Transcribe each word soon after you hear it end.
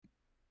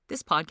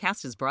This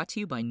podcast is brought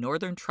to you by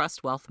Northern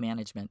Trust Wealth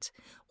Management.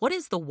 What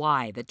is the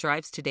why that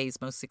drives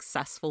today's most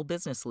successful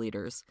business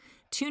leaders?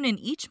 Tune in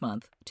each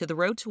month to the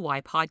Road to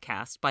Why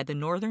podcast by the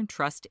Northern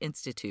Trust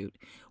Institute,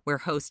 where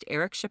host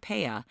Eric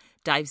Chapea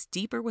dives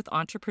deeper with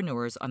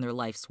entrepreneurs on their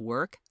life's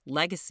work,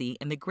 legacy,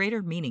 and the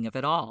greater meaning of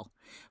it all.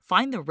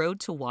 Find the Road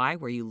to Why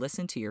where you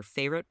listen to your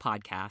favorite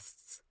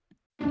podcasts.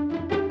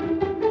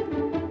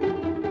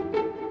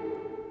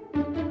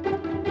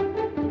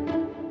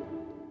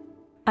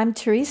 I'm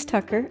Therese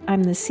Tucker.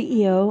 I'm the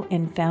CEO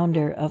and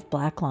founder of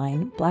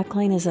Blackline.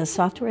 Blackline is a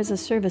software as a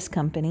service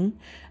company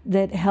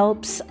that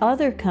helps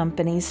other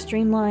companies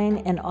streamline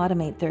and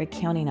automate their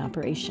accounting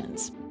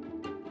operations.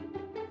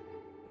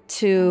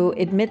 To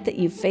admit that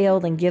you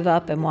failed and give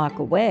up and walk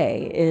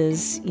away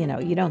is,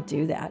 you don't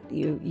do that.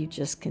 You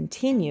just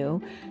continue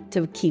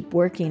to keep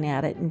working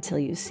at it until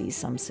you see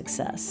some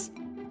success.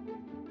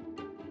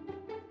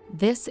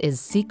 This is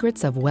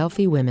Secrets of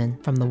Wealthy Women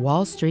from the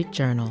Wall Street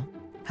Journal,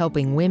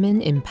 helping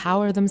women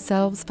empower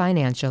themselves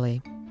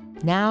financially.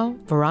 Now,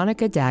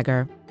 Veronica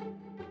Dagher.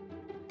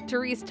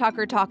 Therese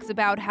Tucker talks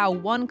about how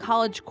one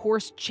college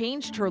course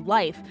changed her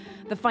life,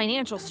 the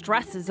financial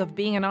stresses of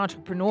being an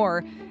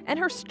entrepreneur, and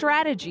her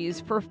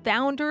strategies for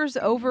founders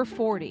over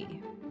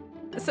 40.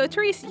 So,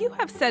 Therese, you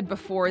have said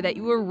before that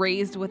you were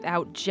raised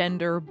without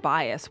gender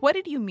bias. What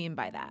did you mean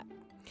by that?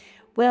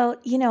 Well,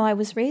 I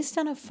was raised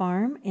on a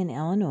farm in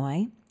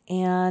Illinois,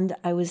 and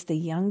I was the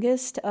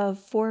youngest of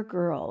 4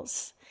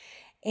 girls.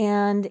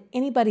 And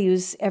anybody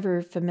who's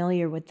ever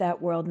familiar with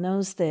that world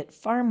knows that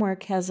farm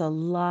work has a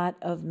lot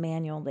of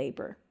manual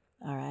labor,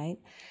 all right?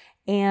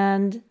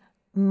 And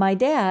my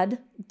dad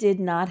did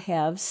not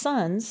have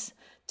sons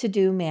to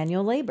do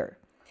manual labor.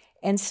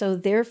 And so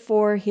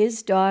therefore,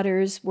 his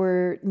daughters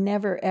were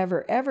never,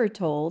 ever, ever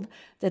told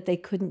that they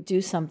couldn't do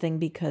something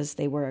because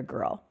they were a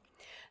girl.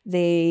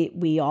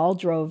 We all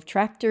drove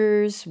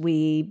tractors,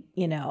 we,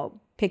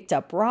 picked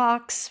up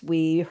rocks,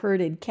 we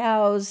herded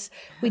cows,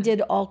 we did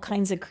all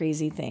kinds of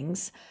crazy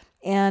things.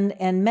 And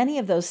many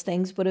of those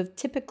things would have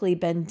typically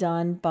been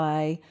done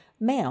by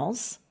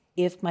males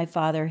if my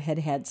father had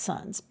had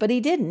sons, but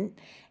he didn't.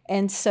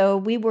 And so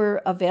we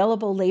were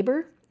available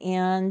labor,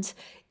 and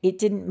it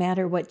didn't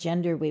matter what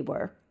gender we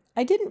were.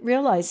 I didn't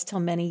realize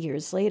till many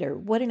years later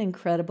what an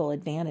incredible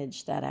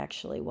advantage that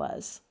actually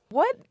was.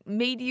 What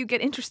made you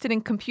get interested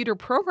in computer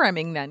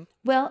programming then?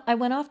 Well, I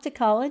went off to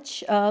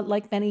college,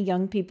 like many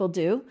young people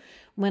do,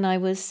 when I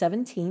was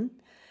 17,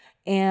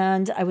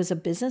 and I was a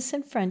business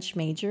and French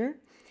major.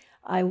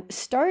 I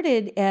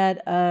started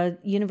at a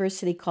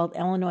university called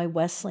Illinois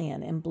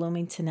Wesleyan in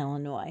Bloomington,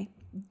 Illinois.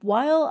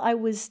 While I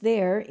was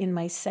there in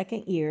my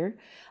second year,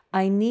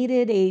 I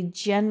needed a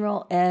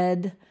general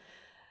ed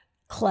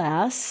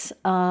class.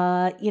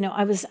 I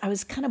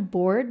was kind of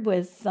bored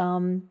with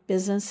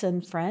business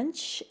and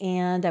French,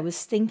 and I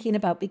was thinking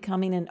about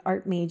becoming an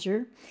art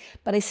major,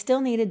 but I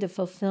still needed to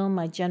fulfill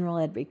my general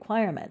ed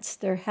requirements.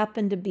 There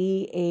happened to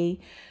be a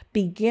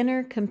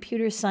beginner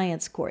computer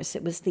science course.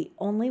 It was the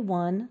only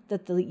one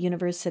that the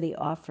university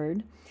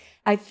offered.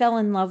 I fell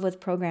in love with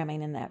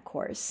programming in that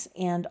course,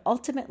 and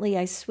ultimately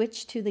I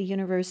switched to the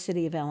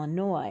University of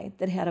Illinois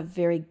that had a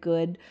very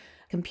good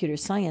computer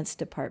science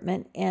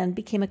department and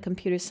became a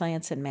computer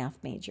science and math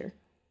major.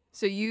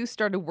 So you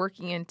started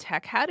working in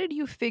tech. How did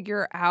you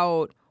figure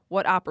out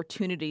what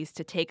opportunities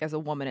to take as a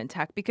woman in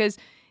tech? Because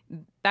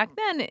back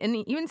then, and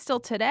even still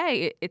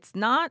today, it's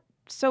not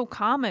so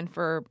common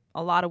for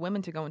a lot of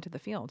women to go into the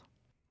field.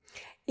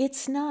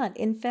 It's not.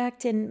 In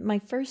fact, in my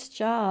first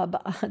job,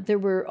 there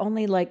were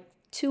only like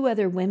 2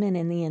 other women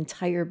in the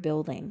entire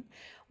building.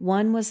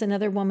 One was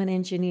another woman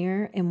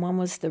engineer, and one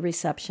was the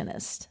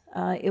receptionist.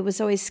 It was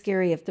always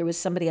scary if there was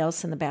somebody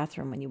else in the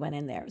bathroom when you went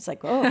in there. It was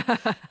like, oh.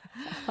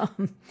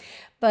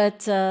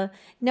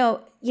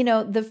 No,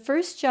 the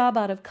first job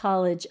out of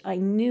college, I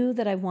knew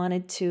that I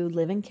wanted to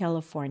live in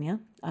California.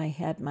 I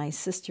had my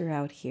sister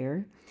out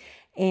here.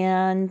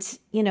 And,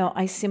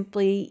 I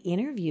simply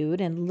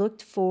interviewed and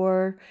looked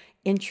for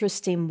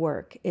interesting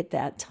work at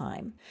that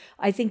time.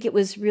 I think it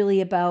was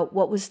really about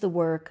what was the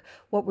work,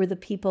 what were the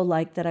people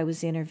like that I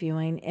was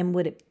interviewing, and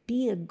would it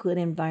be a good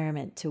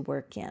environment to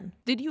work in?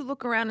 Did you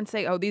look around and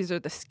say, oh, these are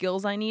the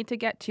skills I need to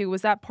get to?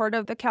 Was that part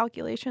of the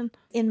calculation?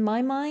 In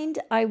my mind,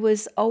 I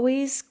was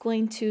always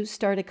going to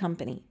start a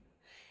company.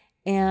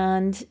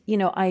 And,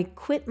 I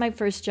quit my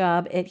first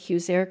job at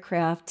Hughes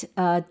Aircraft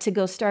to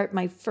go start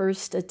my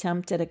first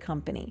attempt at a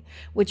company,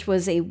 which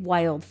was a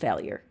wild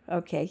failure.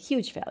 Okay,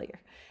 huge failure.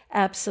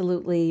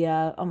 Absolutely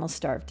almost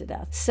starved to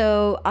death.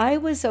 So I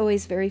was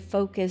always very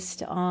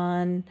focused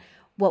on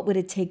what would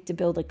it take to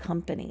build a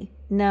company.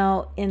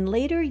 Now, in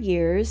later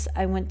years,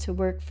 I went to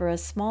work for a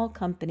small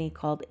company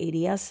called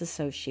ADS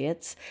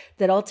Associates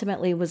that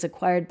ultimately was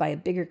acquired by a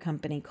bigger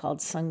company called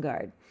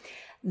SunGard.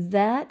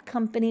 That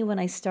company, when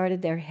I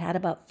started there, had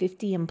about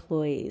 50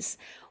 employees.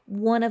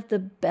 One of the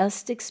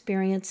best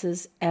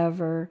experiences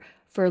ever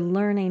for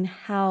learning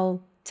how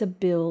to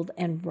build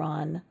and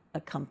run a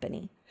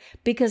company.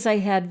 because I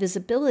had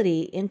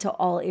visibility into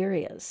all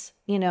areas.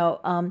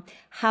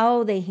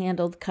 How they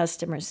handled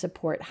customer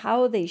support,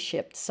 how they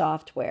shipped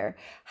software,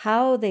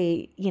 how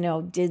they,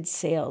 did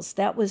sales.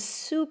 That was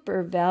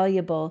super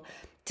valuable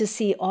to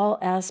see all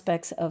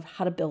aspects of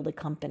how to build a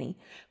company.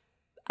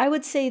 I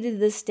would say to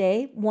this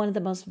day, one of the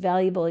most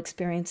valuable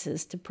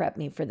experiences to prep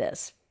me for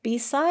this.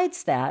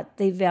 Besides that,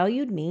 they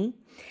valued me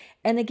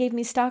and they gave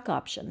me stock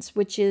options,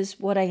 which is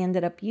what I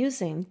ended up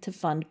using to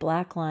fund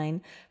Blackline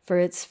for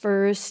its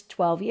first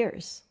 12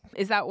 years.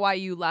 Is that why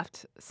you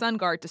left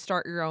SunGard to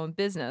start your own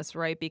business,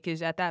 right?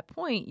 Because at that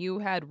point, you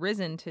had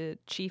risen to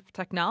Chief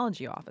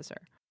Technology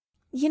Officer.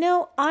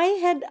 I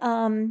had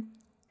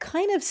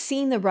kind of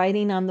seen the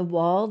writing on the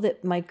wall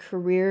that my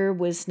career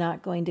was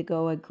not going to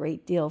go a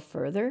great deal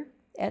further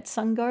at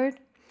SunGard.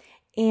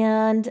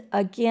 And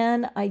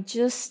again, I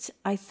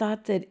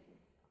thought that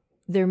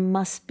there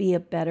must be a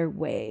better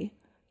way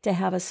to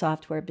have a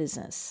software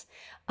business.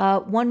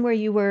 One where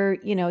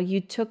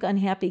you took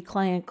unhappy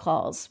client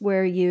calls,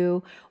 where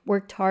you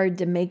worked hard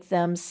to make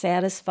them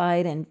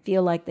satisfied and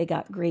feel like they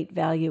got great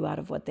value out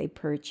of what they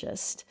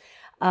purchased.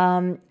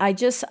 I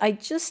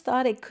just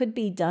thought it could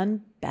be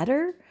done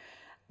better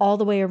all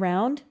the way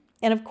around.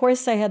 And of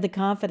course, I had the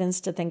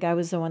confidence to think I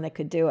was the one that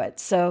could do it.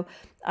 So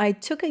I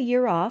took a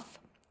year off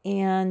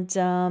and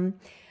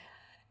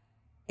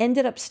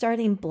ended up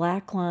starting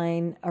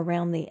Blackline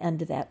around the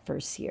end of that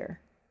first year.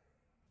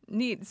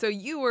 Neat. So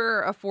you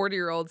were a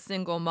 40-year-old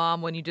single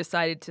mom when you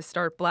decided to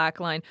start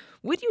Blackline.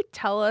 Would you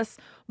tell us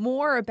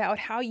more about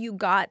how you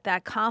got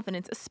that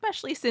confidence,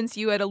 especially since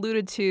you had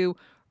alluded to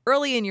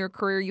early in your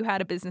career you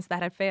had a business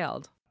that had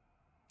failed?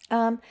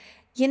 I'm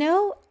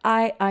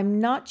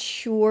not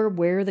sure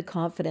where the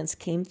confidence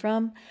came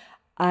from.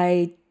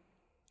 I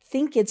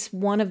think it's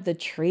one of the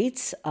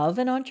traits of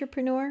an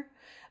entrepreneur,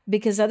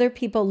 because other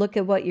people look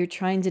at what you're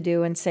trying to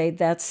do and say,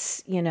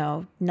 that's,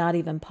 not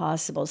even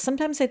possible.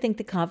 Sometimes I think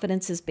the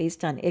confidence is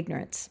based on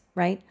ignorance,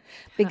 right?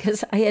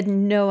 Because I had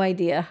no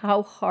idea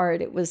how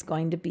hard it was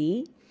going to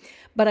be,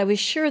 but I was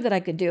sure that I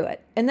could do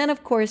it. And then,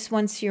 of course,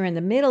 once you're in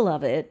the middle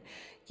of it,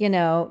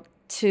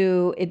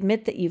 to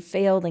admit that you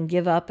failed and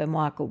give up and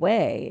walk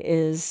away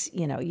is,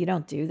 you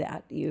don't do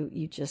that.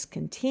 You just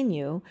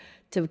continue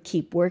to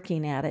keep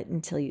working at it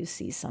until you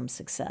see some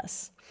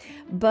success.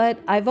 But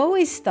I've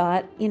always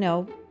thought,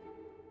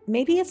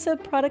 maybe it's a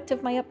product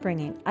of my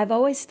upbringing. I've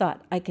always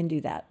thought I can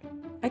do that.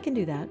 I can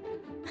do that.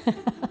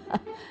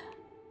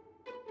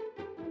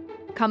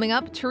 Coming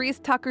up, Therese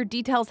Tucker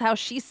details how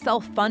she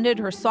self-funded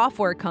her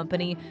software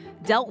company,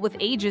 dealt with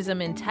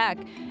ageism in tech,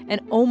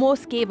 and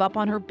almost gave up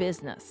on her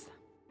business.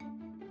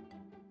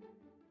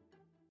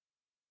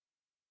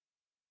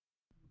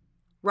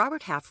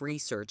 Robert Half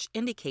research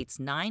indicates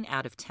 9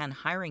 out of 10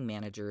 hiring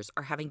managers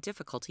are having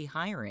difficulty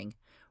hiring.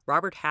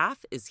 Robert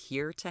Half is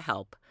here to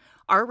help.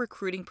 Our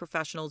recruiting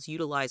professionals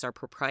utilize our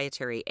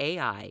proprietary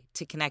AI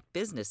to connect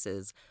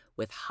businesses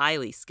with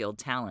highly skilled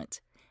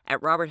talent.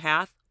 At Robert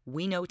Half,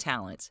 we know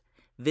talent.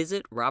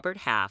 Visit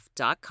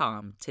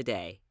roberthalf.com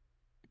today.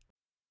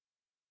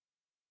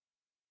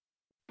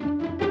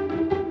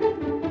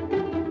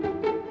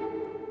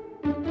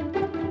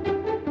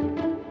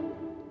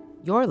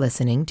 You're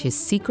listening to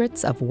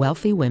Secrets of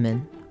Wealthy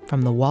Women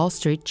from the Wall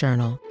Street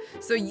Journal.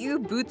 So you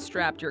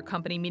bootstrapped your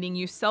company, meaning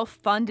you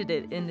self-funded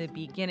it in the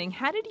beginning.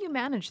 How did you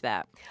manage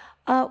that?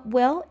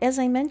 Well, as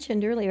I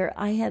mentioned earlier,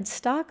 I had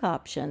stock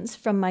options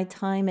from my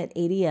time at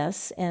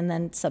ADS and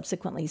then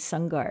subsequently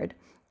SunGard.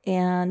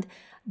 And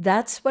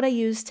that's what I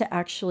used to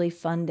actually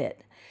fund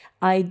it.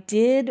 I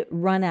did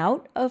run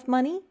out of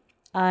money.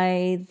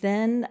 I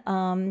then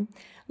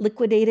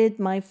liquidated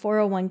my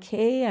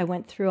 401k. I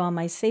went through all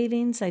my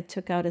savings. I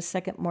took out a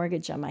second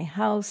mortgage on my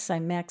house. I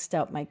maxed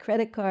out my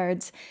credit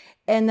cards.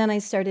 And then I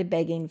started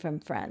begging from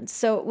friends.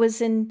 So it was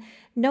in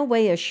no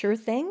way a sure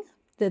thing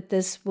that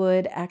this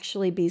would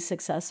actually be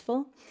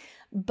successful.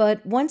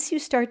 But once you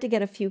start to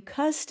get a few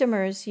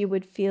customers, you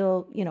would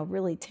feel,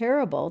 really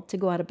terrible to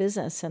go out of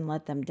business and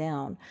let them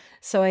down.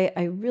 So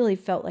I really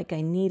felt like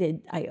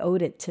I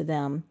owed it to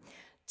them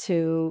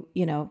to,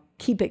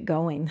 keep it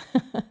going.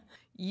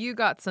 You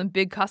got some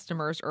big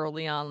customers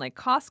early on, like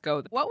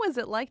Costco. What was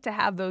it like to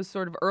have those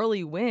sort of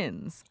early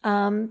wins?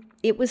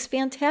 It was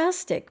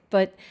fantastic.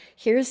 But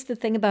here's the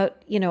thing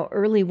about,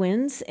 early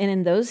wins. And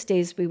in those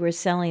days, we were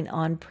selling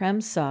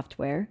on-prem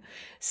software.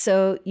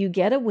 So you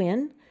get a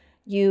win.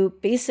 You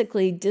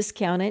basically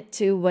discount it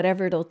to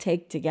whatever it'll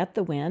take to get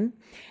the win.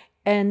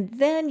 And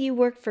then you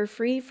work for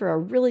free for a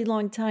really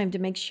long time to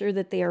make sure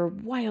that they are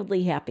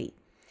wildly happy.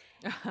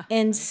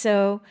 And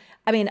so,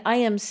 I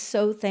am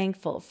so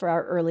thankful for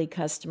our early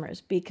customers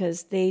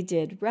because they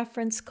did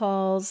reference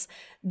calls.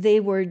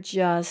 They were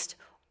just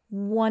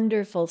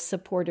wonderful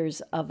supporters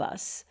of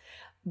us.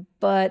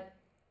 But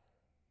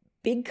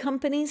big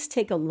companies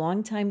take a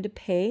long time to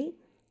pay,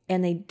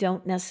 and they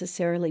don't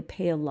necessarily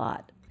pay a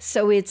lot.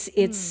 So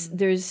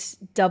there's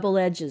double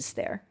edges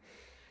there.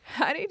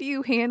 How did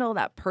you handle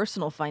that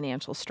personal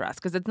financial stress?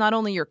 Because it's not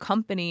only your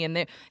company and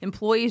the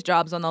employees'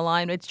 jobs on the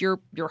line, it's your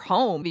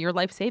home, your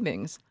life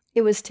savings.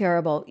 It was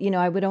terrible.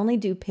 I would only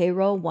do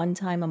payroll one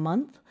time a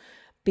month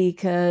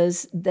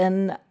because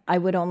then I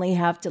would only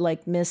have to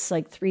miss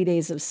 3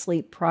 days of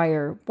sleep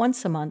prior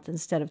once a month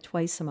instead of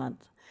twice a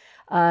month.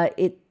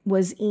 It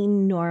was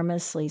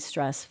enormously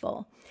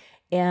stressful.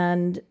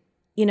 And,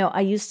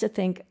 I used to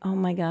think, oh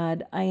my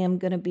God, I am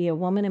going to be a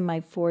woman in my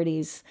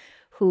 40s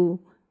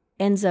who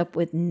ends up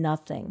with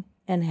nothing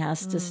and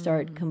has to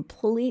start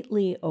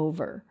completely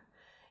over.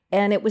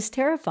 And it was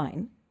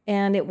terrifying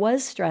and it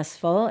was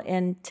stressful.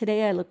 And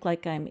today I look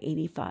like I'm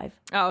 85.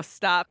 Oh,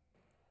 stop.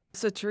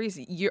 So, Therese,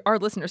 our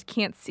listeners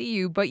can't see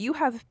you, but you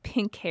have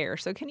pink hair.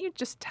 So can you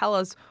just tell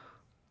us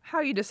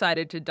how you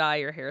decided to dye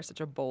your hair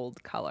such a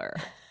bold color?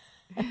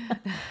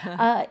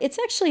 It's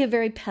actually a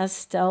very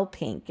pastel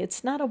pink.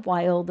 It's not a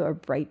wild or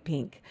bright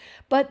pink.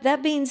 But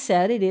that being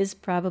said, it is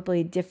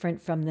probably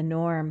different from the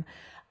norm.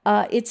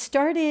 It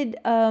started,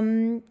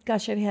 I've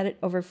had it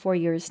over 4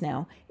 years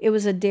now. It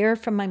was a dare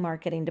from my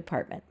marketing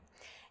department.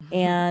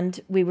 And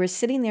we were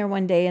sitting there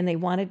one day and they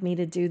wanted me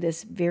to do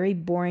this very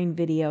boring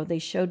video. They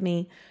showed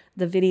me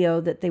the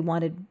video that they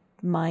wanted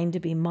mine to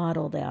be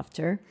modeled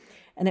after.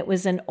 And it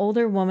was an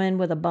older woman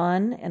with a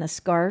bun and a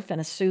scarf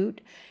and a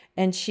suit.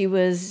 And she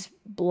was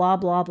blah,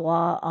 blah,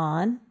 blah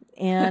on.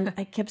 And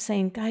I kept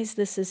saying, guys,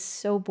 this is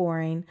so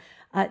boring.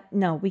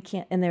 No, we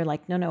can't. And they're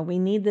like, no, we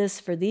need this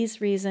for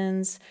these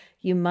reasons.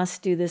 You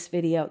must do this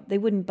video. They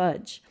wouldn't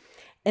budge.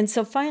 And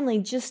so finally,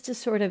 just to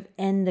sort of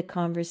end the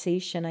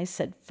conversation, I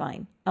said,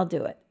 fine, I'll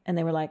do it. And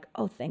they were like,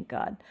 oh, thank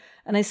God.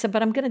 And I said,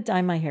 but I'm going to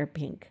dye my hair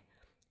pink.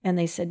 And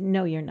they said,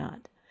 no, you're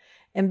not.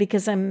 And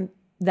because I'm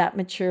that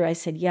mature, I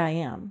said, yeah, I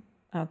am.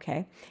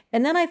 Okay.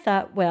 And then I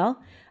thought,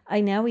 well,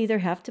 I now either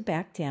have to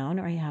back down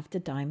or I have to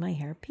dye my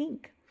hair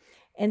pink.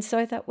 And so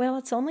I thought, well,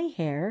 it's only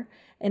hair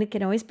and it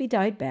can always be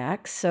dyed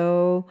back.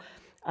 So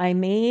I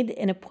made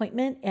an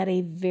appointment at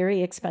a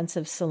very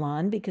expensive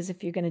salon because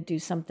if you're going to do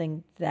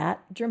something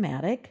that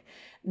dramatic,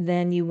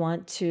 then you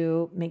want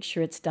to make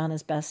sure it's done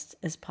as best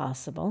as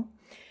possible.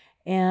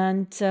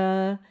 And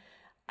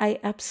I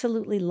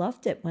absolutely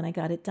loved it when I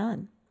got it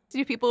done.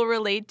 Do people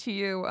relate to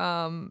you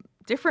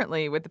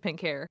differently with the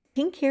pink hair?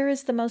 Pink hair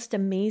is the most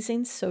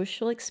amazing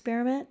social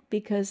experiment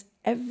because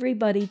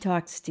everybody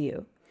talks to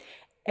you.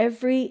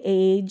 Every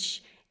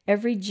age,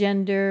 every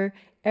gender,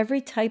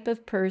 every type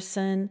of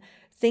person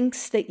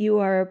thinks that you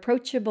are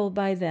approachable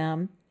by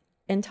them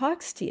and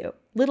talks to you.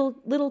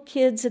 Little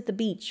kids at the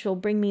beach will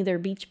bring me their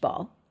beach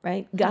ball,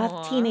 right?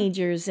 Goth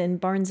teenagers in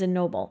Barnes and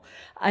Noble.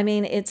 I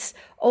mean, it's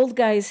old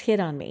guys hit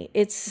on me.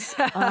 It's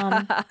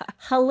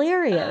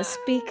hilarious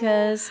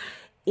because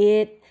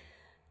it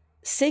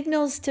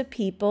signals to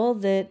people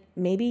that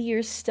maybe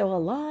you're still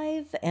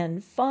alive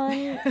and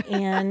fun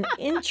and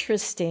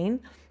interesting,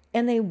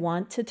 and they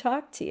want to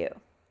talk to you.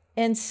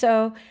 And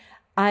so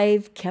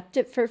I've kept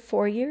it for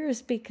 4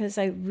 years because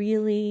I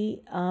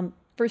really,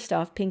 first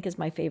off, pink is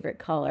my favorite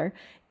color.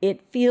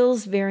 It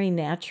feels very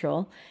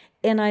natural,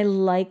 and I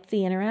like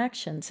the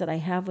interactions that I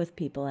have with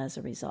people as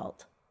a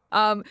result.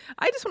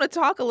 I just want to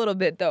talk a little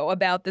bit, though,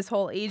 about this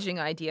whole aging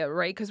idea,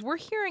 right? Because we're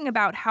hearing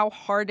about how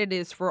hard it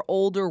is for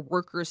older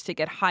workers to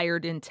get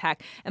hired in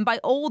tech. And by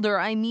older,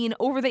 I mean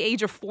over the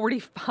age of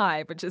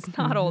 45, which is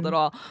not old at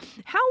all.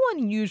 How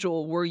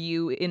unusual were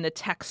you in the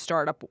tech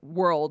startup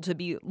world to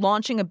be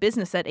launching a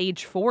business at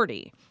age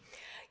 40?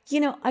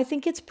 I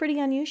think it's pretty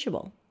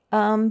unusual.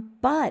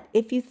 But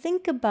if you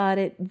think about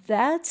it,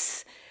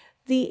 that's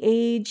the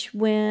age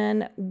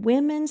when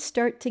women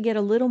start to get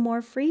a little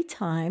more free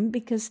time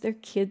because their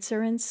kids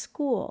are in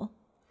school.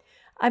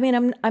 I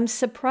mean, I'm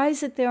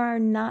surprised that there are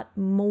not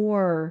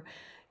more,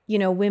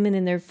 women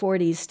in their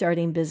 40s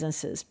starting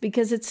businesses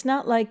because it's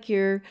not like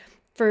you're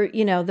for,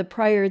 the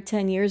prior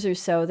 10 years or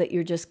so that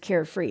you're just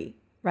carefree,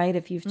 right?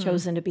 If you've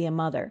chosen to be a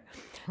mother.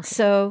 Right.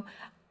 So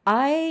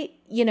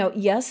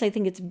yes, I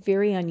think it's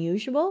very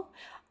unusual.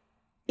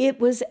 It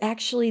was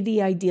actually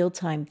the ideal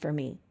time for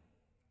me.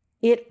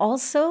 It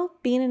also,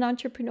 being an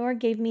entrepreneur,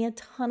 gave me a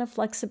ton of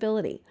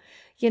flexibility.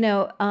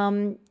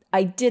 I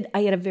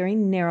had a very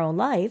narrow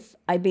life.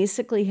 I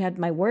basically had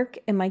my work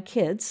and my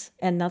kids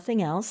and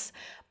nothing else.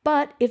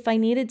 But if I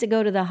needed to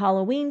go to the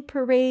Halloween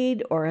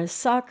parade or a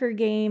soccer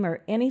game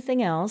or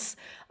anything else,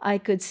 I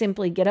could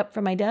simply get up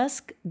from my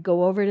desk,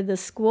 go over to the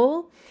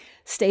school,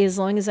 stay as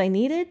long as I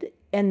needed,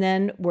 and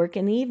then work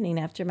in the evening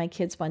after my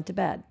kids went to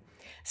bed.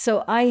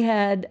 So I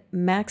had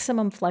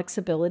maximum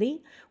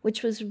flexibility,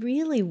 which was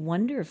really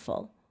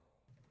wonderful.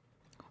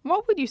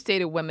 What would you say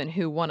to women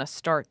who want to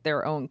start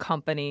their own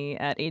company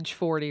at age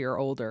 40 or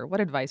older?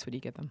 What advice would you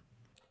give them?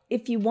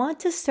 If you want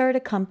to start a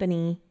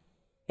company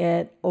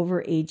at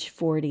over age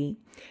 40,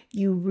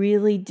 you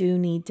really do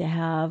need to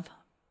have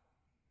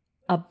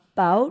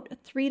about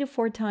 3 to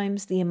 4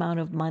 times the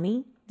amount of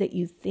money that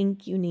you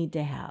think you need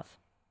to have.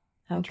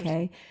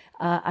 Okay.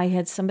 I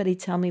had somebody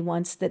tell me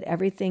once that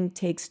everything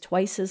takes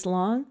twice as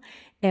long,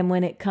 and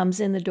when it comes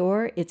in the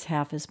door, it's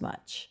half as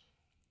much.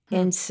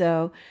 And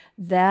so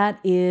that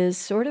is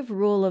sort of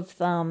rule of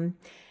thumb.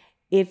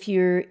 If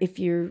you're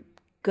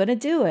going to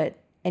do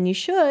it, and you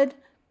should,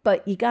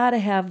 but you got to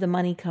have the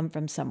money come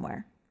from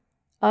somewhere.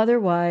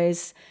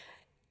 Otherwise,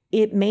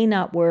 it may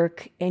not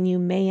work, and you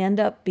may end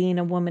up being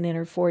a woman in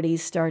her 40s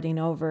starting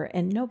over,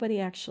 and nobody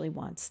actually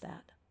wants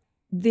that.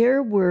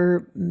 There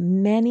were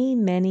many,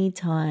 many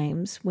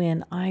times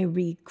when I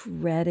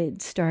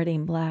regretted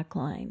starting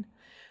Blackline,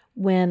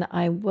 when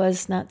I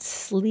was not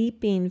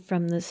sleeping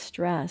from the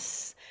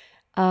stress.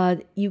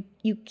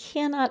 You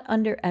cannot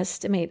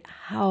underestimate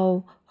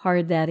how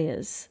hard that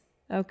is.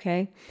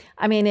 Okay,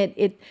 I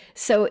mean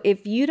So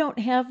if you don't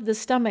have the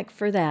stomach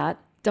for that,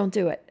 don't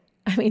do it.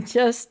 I mean,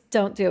 just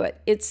don't do it.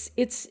 It's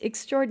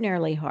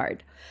extraordinarily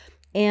hard.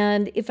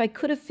 And if I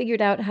could have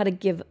figured out how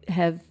to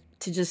have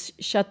to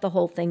just shut the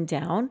whole thing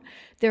down,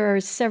 there are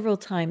several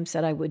times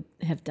that I would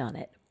have done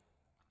it.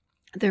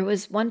 There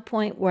was one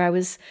point where I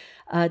was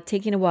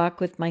taking a walk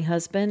with my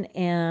husband,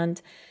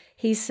 and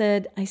I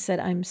said,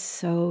 I'm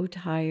so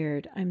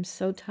tired. I'm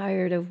so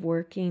tired of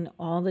working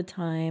all the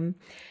time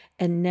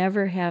and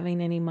never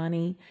having any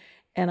money.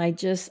 And I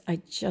just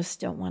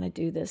don't want to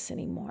do this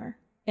anymore.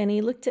 And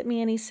he looked at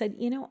me and he said,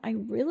 I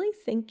really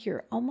think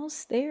you're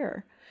almost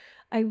there.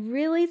 I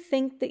really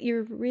think that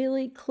you're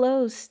really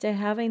close to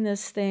having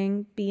this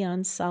thing be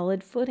on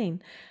solid footing.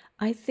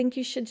 I think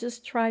you should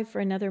just try for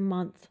another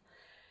month.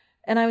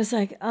 And I was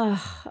like,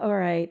 oh, all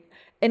right.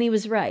 And he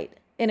was right.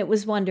 And it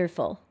was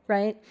wonderful,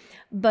 right?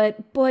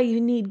 But boy, you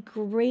need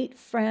great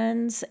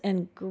friends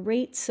and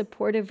great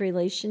supportive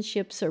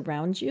relationships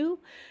around you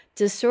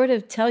to sort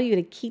of tell you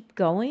to keep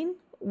going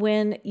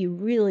when you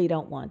really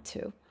don't want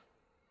to.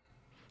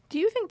 Do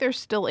you think there's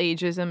still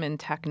ageism in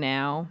tech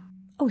now?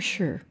 Oh,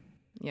 sure.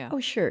 Yeah. Oh,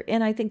 sure.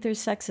 And I think there's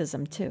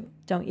sexism too,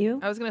 don't you?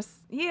 For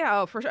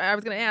sure. I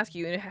was going to ask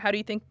you, how do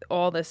you think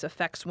all this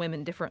affects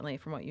women differently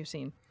from what you've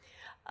seen?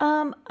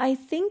 I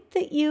think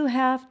that you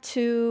have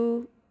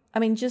to,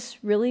 just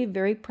really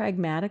very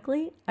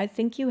pragmatically, I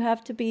think you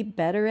have to be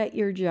better at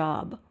your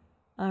job.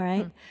 All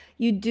right.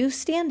 You do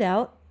stand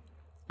out,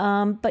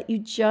 but you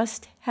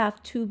just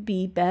have to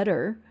be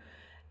better.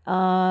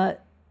 And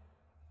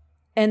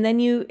then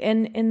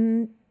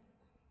and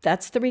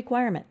that's the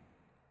requirement.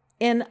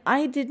 And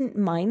I didn't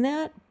mind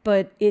that,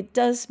 but it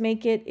does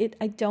make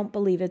I don't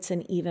believe it's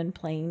an even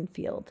playing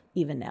field,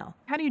 even now.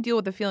 How do you deal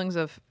with the feelings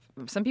of,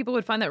 some people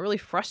would find that really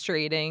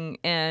frustrating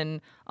and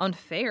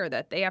unfair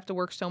that they have to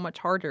work so much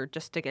harder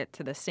just to get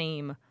to the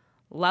same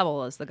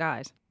level as the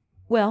guys?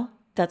 Well,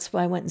 that's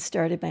why I went and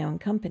started my own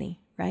company,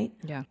 right?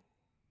 Yeah.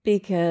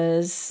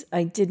 Because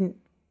I didn't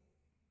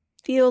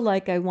feel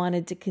like I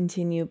wanted to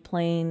continue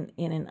playing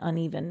in an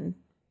uneven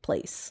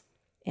place.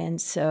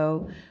 And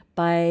so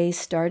by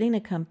starting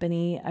a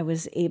company, I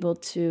was able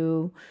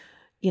to,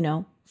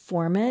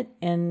 form it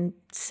and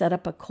set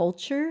up a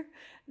culture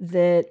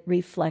that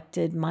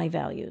reflected my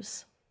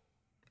values.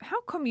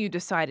 How come you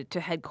decided to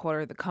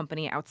headquarter the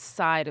company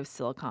outside of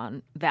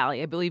Silicon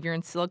Valley? I believe you're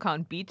in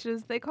Silicon Beach,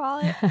 as they call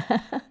it.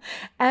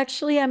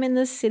 Actually, I'm in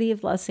the city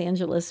of Los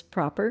Angeles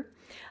proper,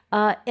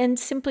 and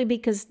simply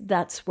because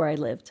that's where I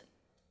lived.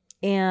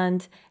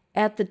 And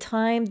at the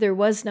time, there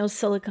was no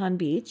Silicon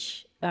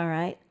Beach, all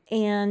right?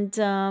 And,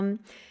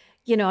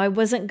 I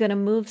wasn't going to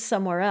move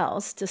somewhere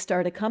else to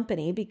start a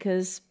company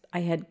because I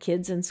had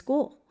kids in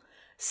school.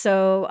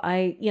 So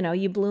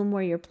you bloom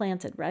where you're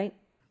planted, right?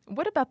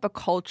 What about the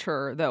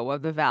culture, though,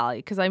 of the Valley?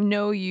 Because I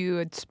know you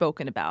had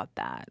spoken about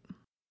that.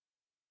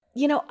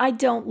 I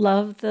don't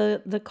love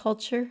the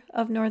culture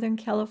of Northern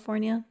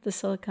California, the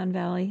Silicon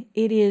Valley.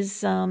 It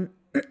is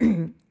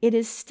it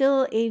is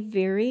still a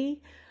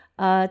very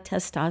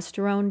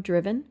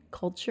testosterone-driven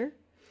culture.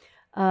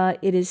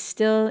 It is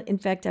still, in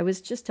fact, I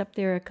was just up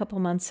there a couple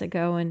months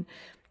ago, and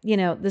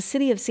the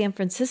city of San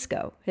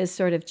Francisco has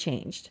sort of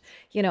changed.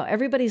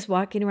 Everybody's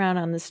walking around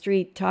on the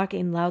street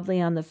talking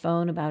loudly on the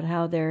phone about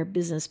how their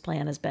business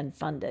plan has been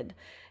funded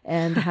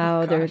and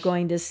how they're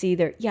going to see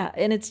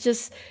and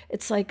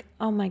it's like,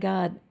 oh my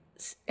God,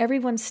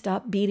 everyone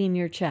stop beating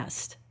your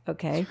chest,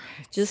 okay?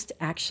 Just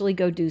actually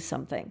go do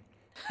something.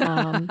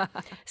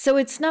 So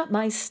it's not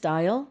my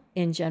style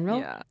in general.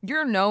 Yeah.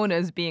 You're known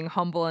as being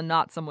humble and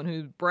not someone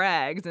who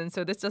brags, and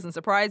so this doesn't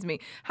surprise me.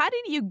 How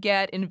did you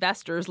get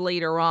investors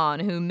later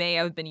on who may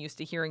have been used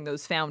to hearing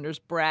those founders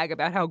brag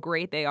about how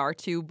great they are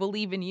to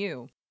believe in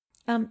you?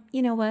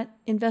 You know what?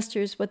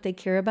 Investors, what they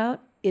care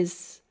about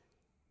is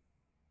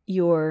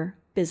your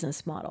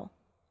business model.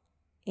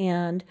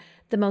 And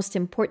the most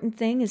important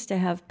thing is to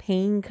have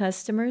paying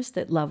customers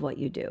that love what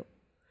you do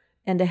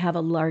and to have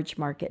a large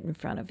market in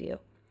front of you.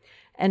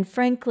 And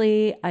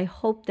frankly, I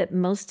hope that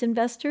most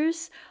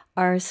investors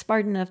are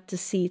smart enough to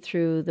see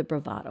through the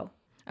bravado.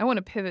 I want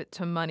to pivot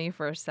to money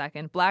for a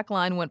second.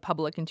 Blackline went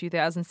public in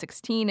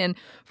 2016, and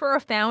for a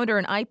founder,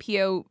 an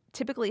IPO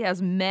typically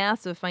has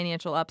massive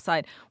financial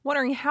upside.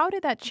 Wondering, how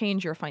did that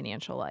change your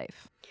financial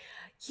life?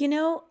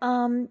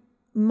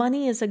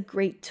 Money is a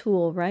great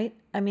tool, right?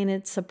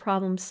 It's a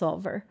problem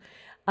solver.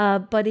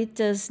 But it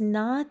does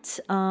not,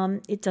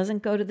 it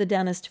doesn't go to the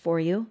dentist for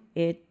you.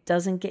 It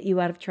doesn't get you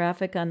out of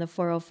traffic on the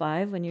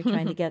 405 when you're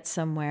trying to get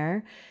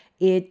somewhere.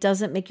 It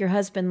doesn't make your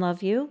husband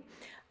love you.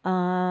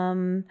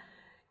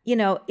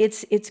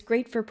 It's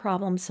great for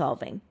problem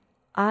solving.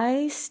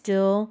 I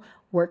still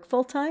work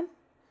full-time.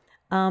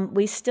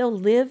 We still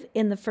live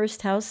in the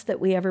first house that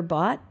we ever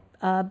bought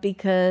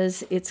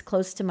because it's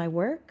close to my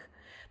work.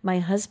 My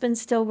husband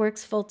still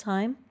works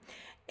full-time.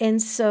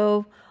 And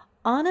so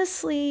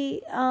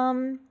honestly,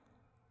 not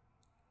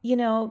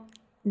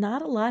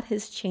a lot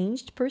has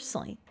changed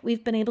personally.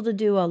 We've been able to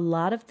do a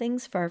lot of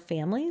things for our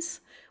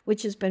families,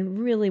 which has been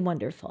really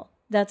wonderful.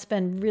 That's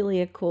been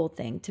really a cool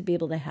thing to be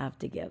able to have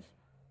to give.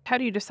 How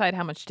do you decide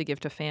how much to give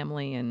to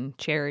family and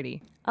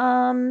charity?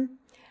 How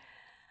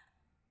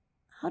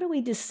do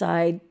we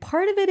decide?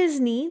 Part of it is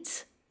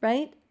needs,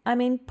 right? I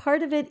mean,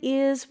 part of it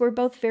is we're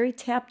both very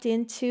tapped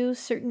into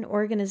certain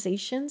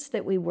organizations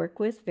that we work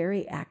with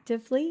very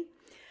actively.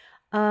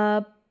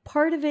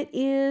 Part of it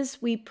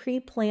is we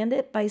pre-planned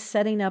it by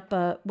setting up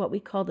what we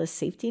call the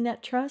safety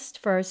net trust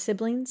for our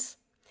siblings.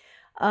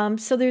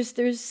 So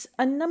there's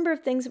a number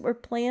of things that were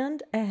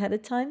planned ahead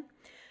of time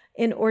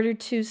in order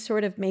to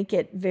sort of make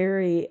it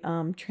very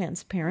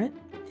transparent.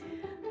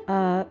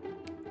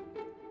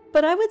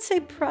 But I would say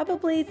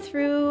probably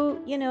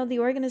through, the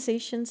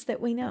organizations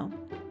that we know.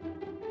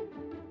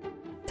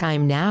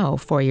 Time now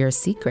for your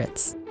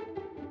secrets.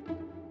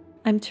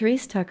 I'm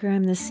Therese Tucker.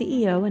 I'm the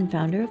CEO and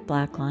founder of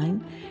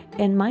Blackline.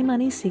 And my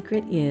money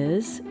secret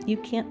is you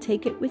can't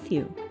take it with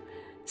you.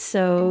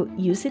 So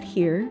use it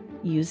here,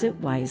 use it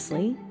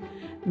wisely.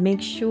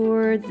 Make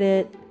sure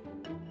that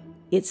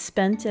it's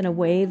spent in a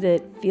way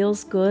that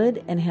feels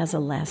good and has a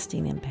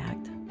lasting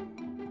impact.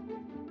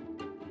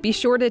 Be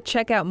sure to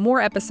check out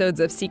more episodes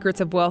of Secrets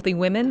of Wealthy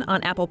Women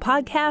on Apple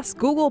Podcasts,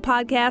 Google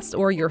Podcasts,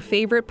 or your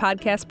favorite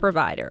podcast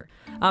provider.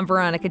 I'm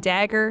Veronica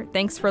Dagher.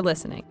 Thanks for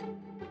listening.